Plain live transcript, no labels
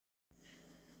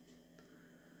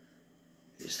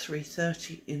It's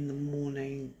 3:30 in the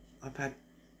morning. I've had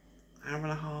an hour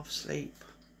and a half sleep,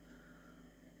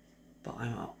 but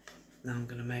I'm up. Now I'm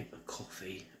going to make a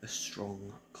coffee, a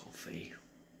strong coffee.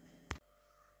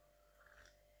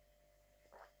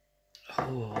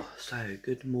 Oh, so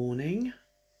good morning.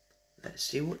 Let's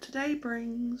see what today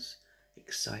brings.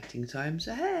 Exciting times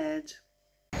ahead.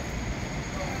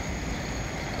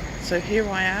 So here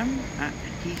I am at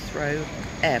Heathrow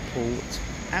Airport,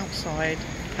 outside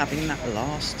having that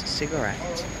last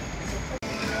cigarette.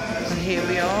 And here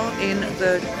we are in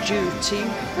the duty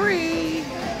free.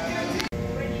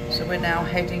 So we're now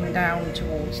heading down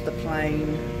towards the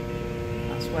plane.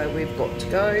 That's where we've got to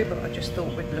go, but I just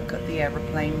thought we'd look at the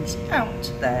aeroplanes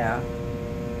out there.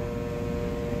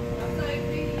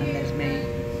 And there's me.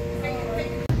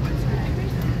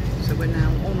 So we're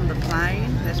now on the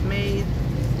plane. There's me,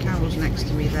 Carol's next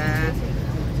to me there,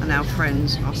 and our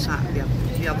friends are sat at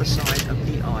the other side of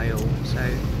the aisle. So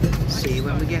see you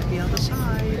when we get the other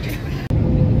side.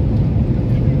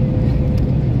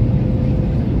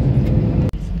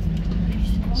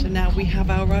 So now we have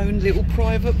our own little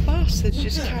private bus. There's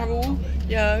just Carol,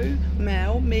 Yo,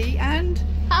 Mel, me, and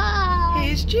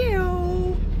here's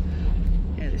Jill.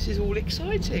 Yeah, this is all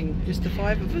exciting. Just the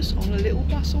 5 of us on a little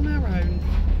bus on our own.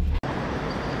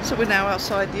 So we're now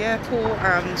outside the airport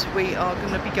and we are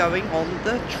going to be going on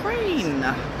the train.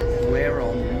 We're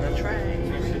on the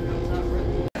train.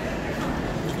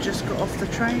 We've just got off the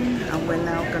train and we're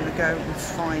now going to go and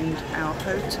find our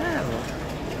hotel.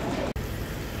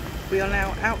 We are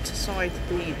now outside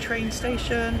the train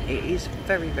station. It is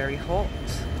very, very hot,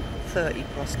 30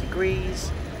 plus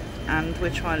degrees, and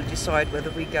we're trying to decide whether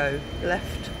we go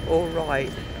left or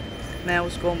right.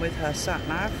 Mel's gone with her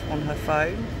sat-nav on her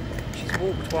phone. She's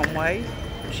walked one way,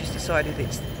 she's decided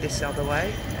it's this other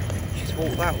way. She's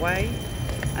walked that way,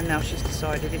 and now she's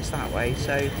decided it's that way.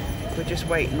 So we're just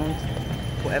waiting on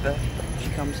whatever she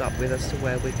comes up with as to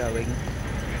where we're going.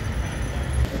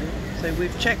 So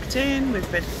we've checked in, we've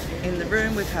been in the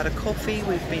room, we've had a coffee,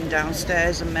 we've been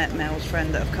downstairs and met Mel's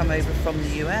friend that have come over from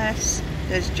the US.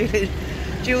 There's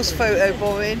Jill's photo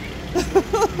bombing.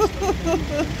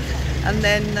 And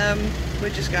then we're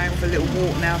just going for a little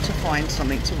walk now to find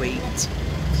something to eat.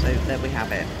 So there we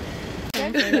have it.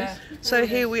 So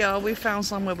here we are, we found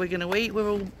somewhere we're going to eat. We're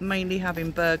all mainly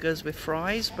having burgers with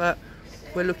fries, but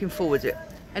we're looking forward to it.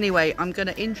 Anyway, I'm going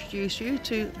to introduce you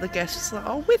to the guests that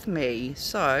are with me.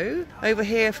 So over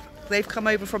here, they've come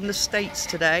over from the States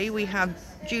today. We have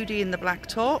Judy in the black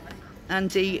top and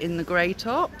Dee in the grey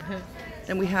top.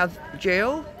 Then we have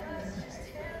Jill.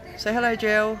 Say hello,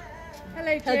 Jill.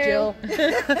 Hello, Jill.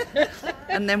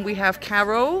 And then we have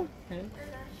Carol.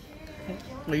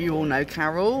 Well, you all know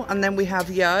Carol. And then we have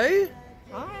Yo.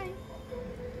 Hi.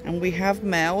 And we have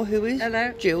Mel, who is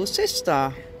Jill's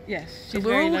sister. Yes. So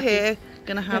we're all here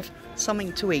going to have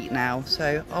something to eat now.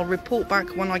 So I'll report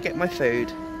back when I get my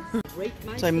food.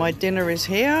 So my dinner is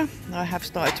here. I have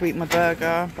started to eat my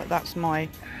burger, but that's my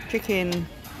chicken.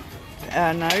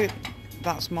 No,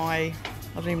 that's my, I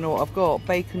don't even know what I've got.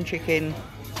 Bacon chicken.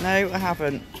 No, I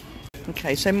haven't.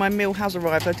 Okay, so my meal has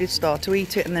arrived. I did start to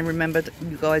eat it and then remembered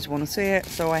you guys want to see it.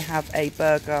 So I have a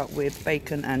burger with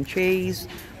bacon and cheese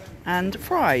and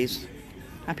fries.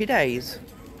 Happy days.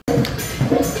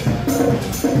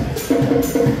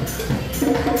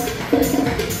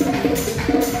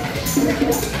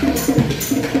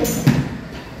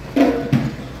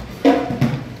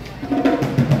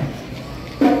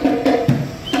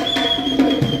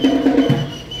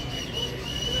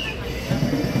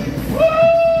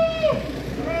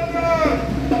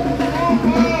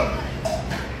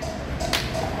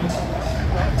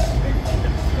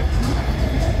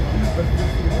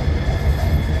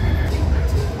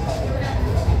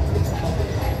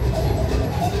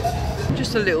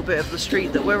 Just a little bit of the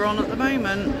street that we're on at the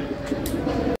moment.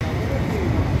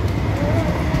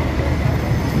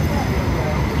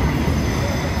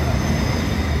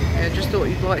 Yeah, just thought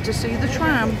you'd like to see the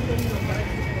tram.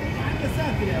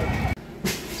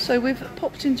 So we've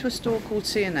popped into a store called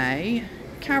C&A.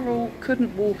 Carol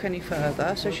couldn't walk any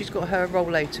further, so she's got her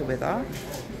rollator with her,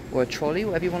 or a trolley,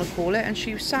 whatever you want to call it, and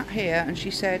she sat here and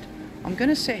she said, I'm going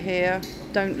to sit here,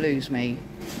 don't lose me.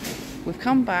 We've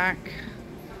come back.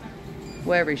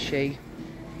 Where is she?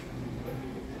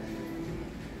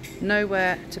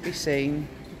 Nowhere to be seen.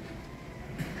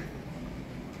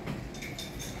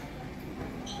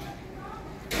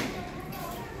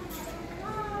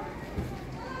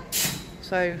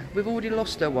 So we've already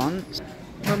lost her once.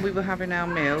 When we were having our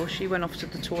meal, she went off to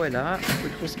the toilet,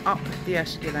 which was up the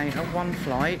escalator, one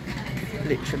flight,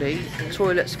 literally.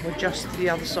 Toilets were just the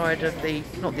other side of the,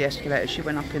 not the escalator, she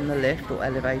went up in the lift or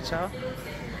elevator.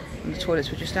 and the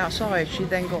toilets were just outside. She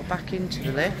then got back into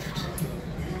the lift.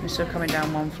 Instead of coming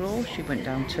down 1 floor, she went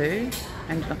down 2,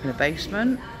 ended up in the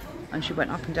basement, and she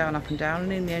went up and down,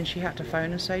 and in the end she had to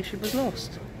phone and say she was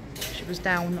lost. She was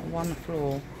down 1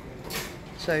 floor.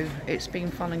 So it's been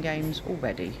fun and games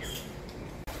already.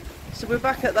 So we're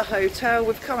back at the hotel,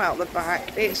 we've come out the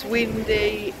back, it's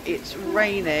windy, it's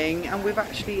raining, and we're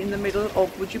actually in the middle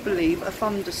of, would you believe, a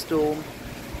thunderstorm.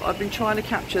 I've been trying to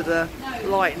capture the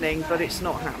lightning, but it's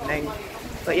not happening.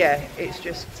 But yeah, it's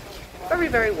just very,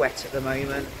 very wet at the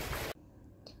moment.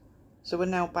 So we're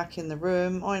now back in the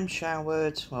room. I'm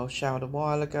showered, well, showered a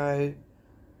while ago.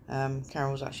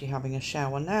 Carol's actually having a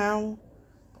shower now.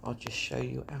 I'll just show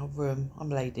you our room. I'm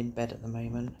laid in bed at the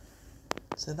moment.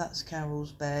 So that's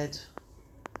Carol's bed.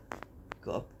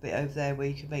 Got a bit over there where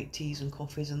you can make teas and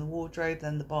coffees in the wardrobe.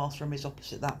 Then the bathroom is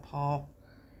opposite that part.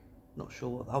 Not sure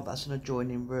what, oh, that's an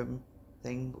adjoining room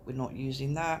thing, but we're not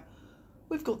using that.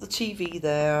 We've got the TV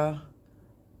there.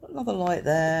 Another light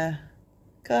there.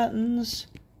 Curtains,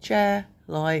 chair,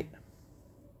 light.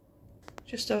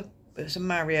 It's a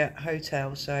Marriott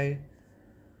hotel, so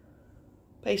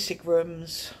basic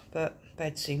rooms, but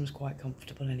bed seems quite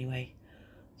comfortable anyway.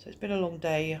 So it's been a long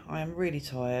day. I am really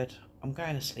tired. I'm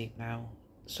going to sleep now.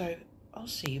 So I'll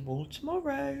see you all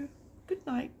tomorrow. Good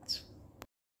night.